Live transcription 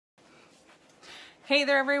Hey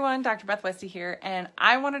there everyone, Dr. Beth Westy here, and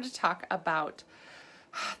I wanted to talk about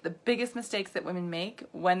the biggest mistakes that women make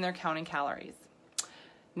when they're counting calories.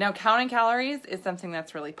 Now, counting calories is something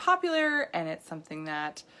that's really popular, and it's something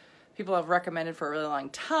that people have recommended for a really long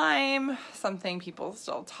time, something people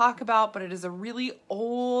still talk about, but it is a really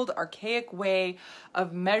old, archaic way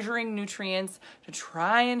of measuring nutrients to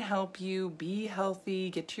try and help you be healthy,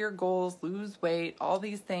 get to your goals, lose weight, all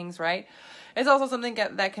these things, right? It's also something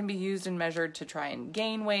that can be used and measured to try and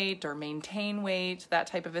gain weight or maintain weight, that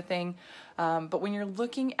type of a thing. But when you're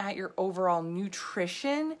looking at your overall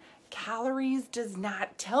nutrition, calories does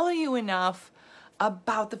not tell you enough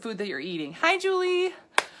about the food that you're eating. Hi, Julie.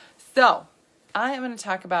 So I am going to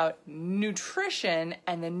talk about nutrition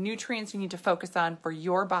and the nutrients you need to focus on for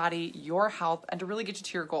your body, your health, and to really get you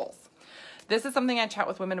to your goals. This is something I chat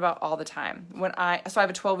with women about all the time. So I have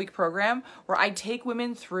a 12-week program where I take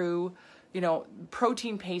women through,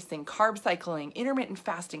 protein pacing, carb cycling, intermittent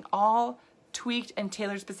fasting, all tweaked and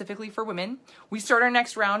tailored specifically for women. We start our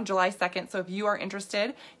next round July 2nd, so if you are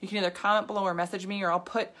interested, you can either comment below or message me, or I'll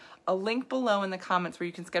put a link below in the comments where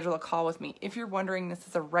you can schedule a call with me. If you're wondering this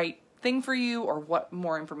is a right thing for you or what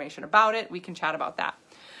more information about it, we can chat about that.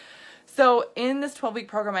 So in this 12-week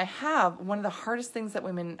program I have, one of the hardest things that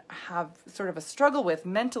women have sort of a struggle with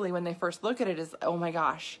mentally when they first look at it is, oh my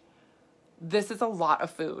gosh, this is a lot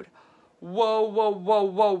of food.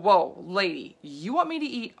 Whoa, lady, you want me to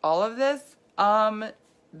eat all of this?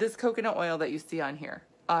 This coconut oil that you see on here,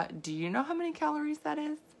 do you know how many calories that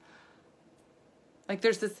is? Like,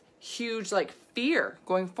 there's this huge, fear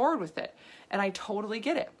going forward with it, and I totally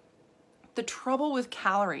get it. The trouble with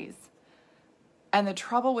calories and the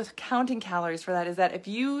trouble with counting calories for that is that if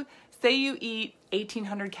you say you eat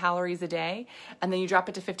 1,800 calories a day and then you drop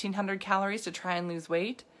it to 1,500 calories to try and lose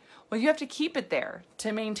weight, well, you have to keep it there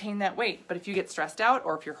to maintain that weight. But if you get stressed out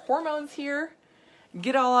or if your hormones here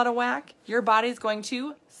get all out of whack, your body's going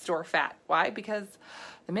to store fat. Why? Because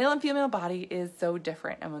the male and female body is so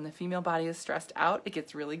different. And when the female body is stressed out, it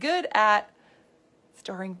gets really good at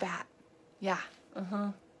storing fat. Yeah.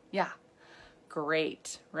 Yeah.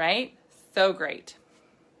 Great, right? So great.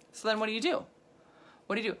 So then what do you do?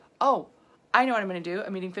 What do you do? Oh, I know what I'm going to do.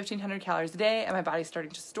 I'm eating 1,500 calories a day and my body's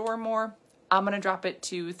starting to store more. I'm going to drop it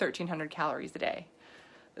to 1,300 calories a day.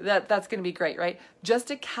 That's going to be great, right? Just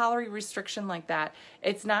a calorie restriction like that,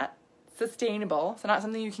 it's not sustainable. It's not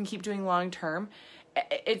something you can keep doing long term.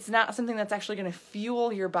 It's not something that's actually going to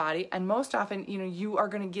fuel your body. And most often, you are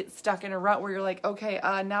going to get stuck in a rut where you're like, okay,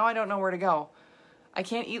 now I don't know where to go. I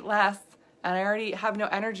can't eat less and I already have no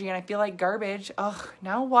energy and I feel like garbage. Ugh,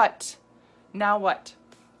 now what? Now what?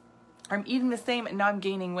 I'm eating the same and now I'm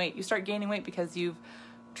gaining weight. You start gaining weight because you've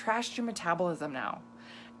trashed your metabolism now.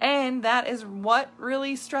 And that is what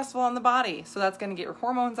really stressful on the body. So that's going to get your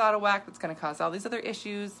hormones out of whack. That's going to cause all these other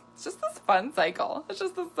issues. It's just this fun cycle. It's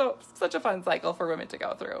just such a fun cycle for women to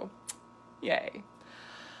go through. Yay.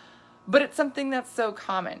 But it's something that's so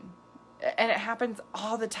common. And it happens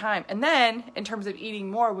all the time. And then in terms of eating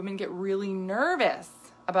more, women get really nervous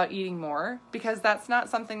about eating more because that's not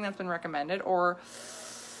something that's been recommended, or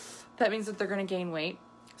that means that they're going to gain weight.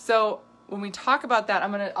 So when we talk about that,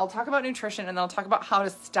 I'll talk about nutrition, and then I'll talk about how to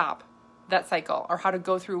stop that cycle, or how to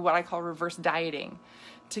go through what I call reverse dieting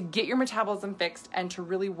to get your metabolism fixed and to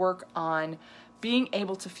really work on being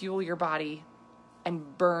able to fuel your body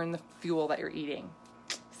and burn the fuel that you're eating.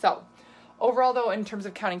 So overall though, in terms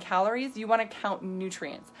of counting calories, you want to count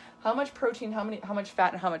nutrients. How much protein, how much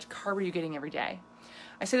fat, and how much carb are you getting every day?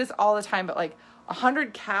 I say this all the time, but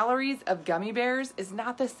 100 calories of gummy bears is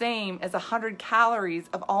not the same as 100 calories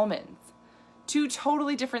of almonds. Two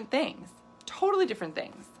totally different things. Totally different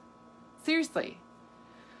things. Seriously.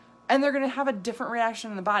 And they're going to have a different reaction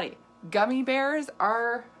in the body. Gummy bears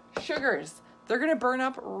are sugars. They're going to burn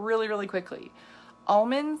up really, really quickly.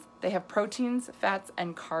 Almonds, they have proteins, fats,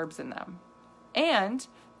 and carbs in them. And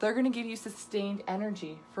they're going to give you sustained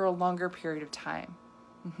energy for a longer period of time.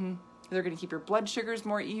 They're going to keep your blood sugars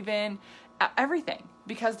more even. Everything.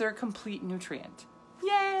 Because they're a complete nutrient.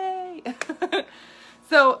 Yay!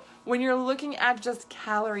 So when you're looking at just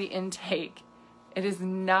calorie intake, it is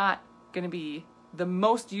not going to be the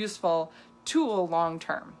most useful tool long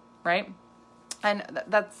term, right? And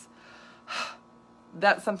that's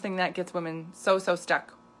something that gets women so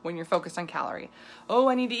stuck when you're focused on calorie. Oh,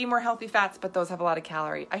 I need to eat more healthy fats, but those have a lot of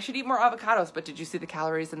calorie. I should eat more avocados, but did you see the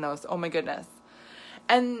calories in those? Oh my goodness.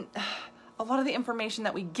 And a lot of the information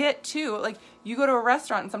that we get too, you go to a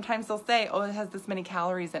restaurant and sometimes they'll say, oh, it has this many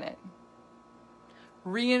calories in it.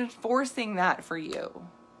 Reinforcing that for you.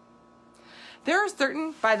 There are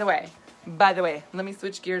certain, by the way, let me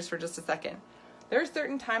switch gears for just a second. There are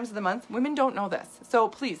certain times of the month women don't know this. So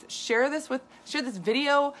please share this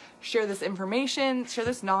video, share this information, share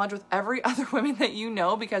this knowledge with every other woman that you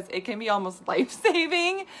know, because it can be almost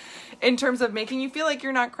life-saving in terms of making you feel like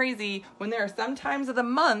you're not crazy when there are some times of the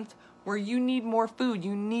month where you need more food,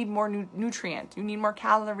 you need more nutrient, you need more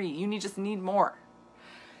calorie, you just need more.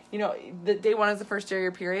 You know, the day 1 is the first day of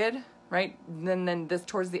your period, right? Then this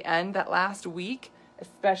towards the end, that last week,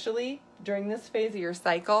 especially during this phase of your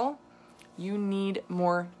cycle, you need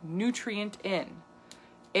more nutrient in.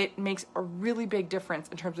 It makes a really big difference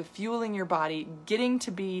in terms of fueling your body, getting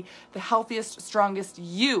to be the healthiest, strongest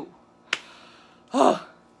you. Oh,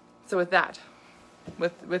 so with that,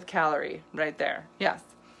 with calorie right there, yes.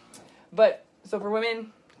 But so for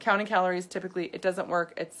women, counting calories, typically it doesn't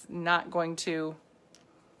work. It's not going to,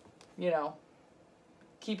 you know,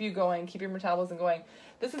 keep you going, keep your metabolism going.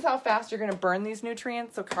 This is how fast you're going to burn these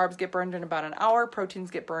nutrients. So carbs get burned in about an hour,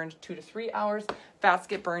 proteins get burned 2 to 3 hours, fats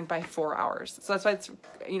get burned by 4 hours. So that's why it's,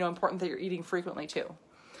 you know, important that you're eating frequently too.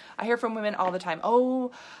 I hear from women all the time,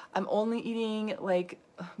 oh, I'm only eating like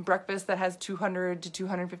breakfast that has 200 to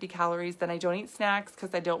 250 calories. Then I don't eat snacks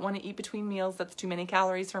because I don't want to eat between meals. That's too many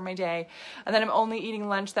calories for my day. And then I'm only eating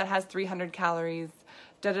lunch that has 300 calories.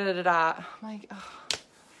 Da da da da da. I'm like, oh,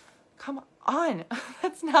 come on.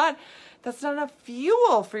 That's not enough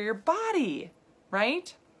fuel for your body,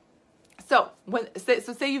 right? So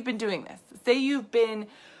say you've been doing this. Say you've been,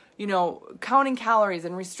 you know, counting calories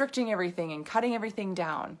and restricting everything and cutting everything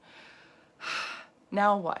down.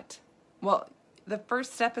 Now what? Well, the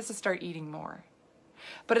first step is to start eating more.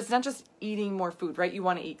 But it's not just eating more food, right? You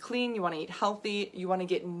want to eat clean, you want to eat healthy, you want to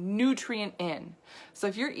get nutrient in. So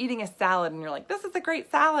if you're eating a salad and you're like, this is a great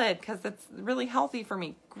salad because it's really healthy for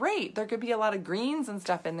me, great. There could be a lot of greens and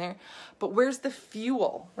stuff in there, but where's the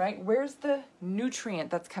fuel, right? Where's the nutrient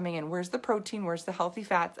that's coming in? Where's the protein? Where's the healthy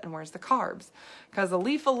fats? And where's the carbs? Because a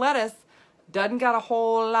leaf of lettuce doesn't got a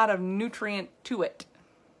whole lot of nutrient to it.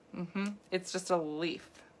 It's just a leaf.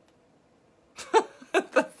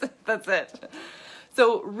 That's it.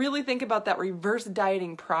 So really think about that reverse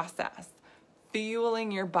dieting process, fueling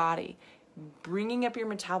your body, bringing up your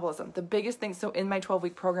metabolism. The biggest thing, so in my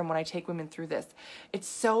 12-week program, when I take women through this, it's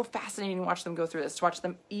so fascinating to watch them go through this, to watch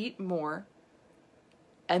them eat more,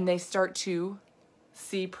 and they start to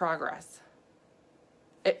see progress.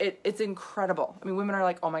 It's incredible. I mean, women are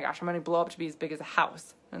like, oh my gosh, I'm going to blow up to be as big as a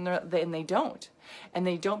house. And they don't. And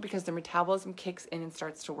they don't because their metabolism kicks in and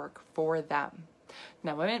starts to work for them.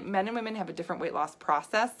 Now, men and women have a different weight loss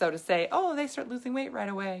process. So to say, oh, they start losing weight right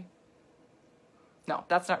away. No,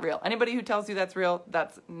 that's not real. Anybody who tells you that's real,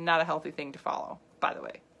 that's not a healthy thing to follow, by the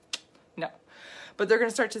way. No. But they're going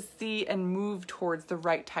to start to see and move towards the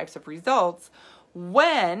right types of results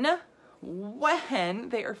when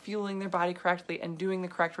they are fueling their body correctly and doing the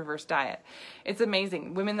correct reverse diet. It's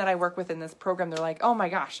amazing. Women that I work with in this program, they're like, oh my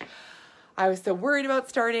gosh, I was so worried about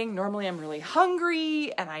starting. Normally I'm really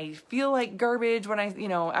hungry and I feel like garbage when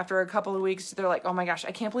after a couple of weeks, they're like, oh my gosh,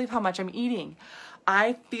 I can't believe how much I'm eating.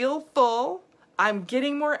 I feel full. I'm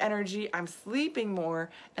getting more energy. I'm sleeping more.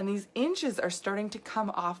 And these inches are starting to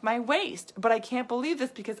come off my waist. But I can't believe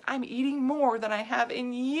this because I'm eating more than I have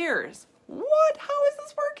in years. What? How is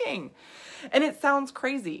this working? And it sounds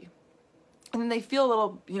crazy. And then they feel a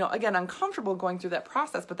little, again, uncomfortable going through that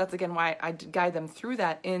process. But that's, again, why I guide them through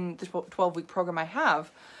that in the 12-week program I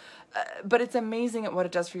have. But it's amazing at what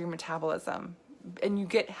it does for your metabolism. And you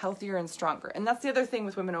get healthier and stronger. And that's the other thing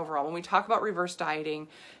with women overall. When we talk about reverse dieting,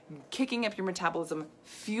 kicking up your metabolism,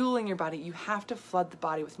 fueling your body, you have to flood the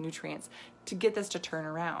body with nutrients to get this to turn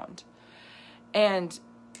around. And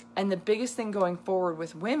the biggest thing going forward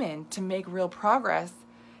with women to make real progress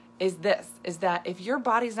is that if your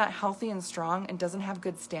body's not healthy and strong and doesn't have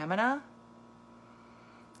good stamina,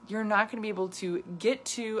 you're not going to be able to get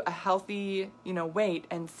to a healthy, weight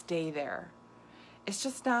and stay there.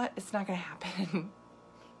 It's not going to happen.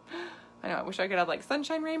 I know, I wish I could have like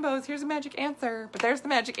sunshine rainbows. Here's a magic answer, but there's the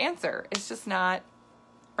magic answer. It's just not,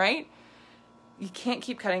 right? You can't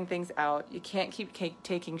keep cutting things out. You can't keep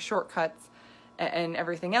taking shortcuts and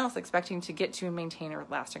everything else expecting to get to and maintain a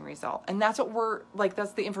lasting result. And that's what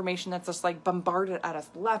that's the information that's just like bombarded at us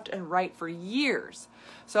left and right for years.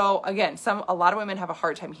 So again, a lot of women have a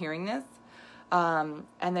hard time hearing this. And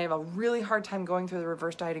they have a really hard time going through the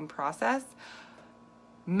reverse dieting process.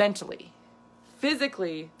 Mentally,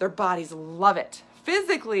 physically, their bodies love it.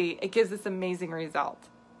 Physically, it gives this amazing result.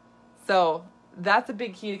 So that's a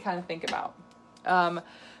big key to kind of think about.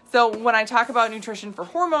 So when I talk about nutrition for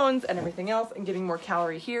hormones and everything else and getting more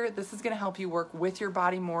calorie here, this is going to help you work with your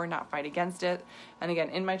body more, not fight against it. And again,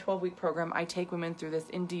 in my 12-week program, I take women through this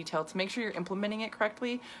in detail to make sure you're implementing it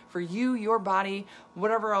correctly for you, your body,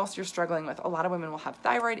 whatever else you're struggling with. A lot of women will have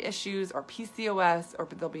thyroid issues or PCOS, or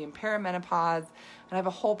they'll be in perimenopause. And I have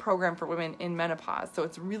a whole program for women in menopause. So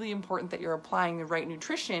it's really important that you're applying the right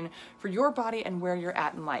nutrition for your body and where you're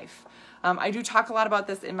at in life. I do talk a lot about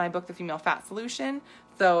this in my book, The Female Fat Solution.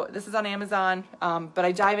 So this is on Amazon, but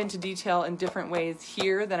I dive into detail in different ways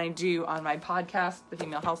here than I do on my podcast, The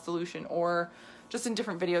Female Health Solution, or just in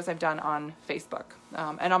different videos I've done on Facebook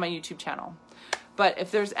and on my YouTube channel. But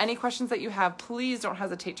if there's any questions that you have, please don't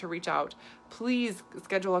hesitate to reach out. Please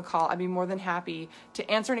schedule a call. I'd be more than happy to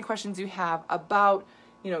answer any questions you have about,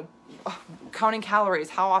 counting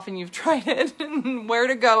calories, how often you've tried it, and where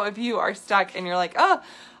to go if you are stuck and you're like, oh,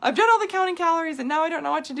 I've done all the counting calories and now I don't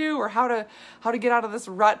know what to do, or how to get out of this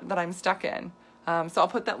rut that I'm stuck in. So I'll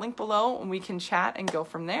put that link below and we can chat and go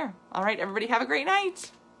from there. All right, everybody have a great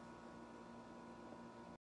night.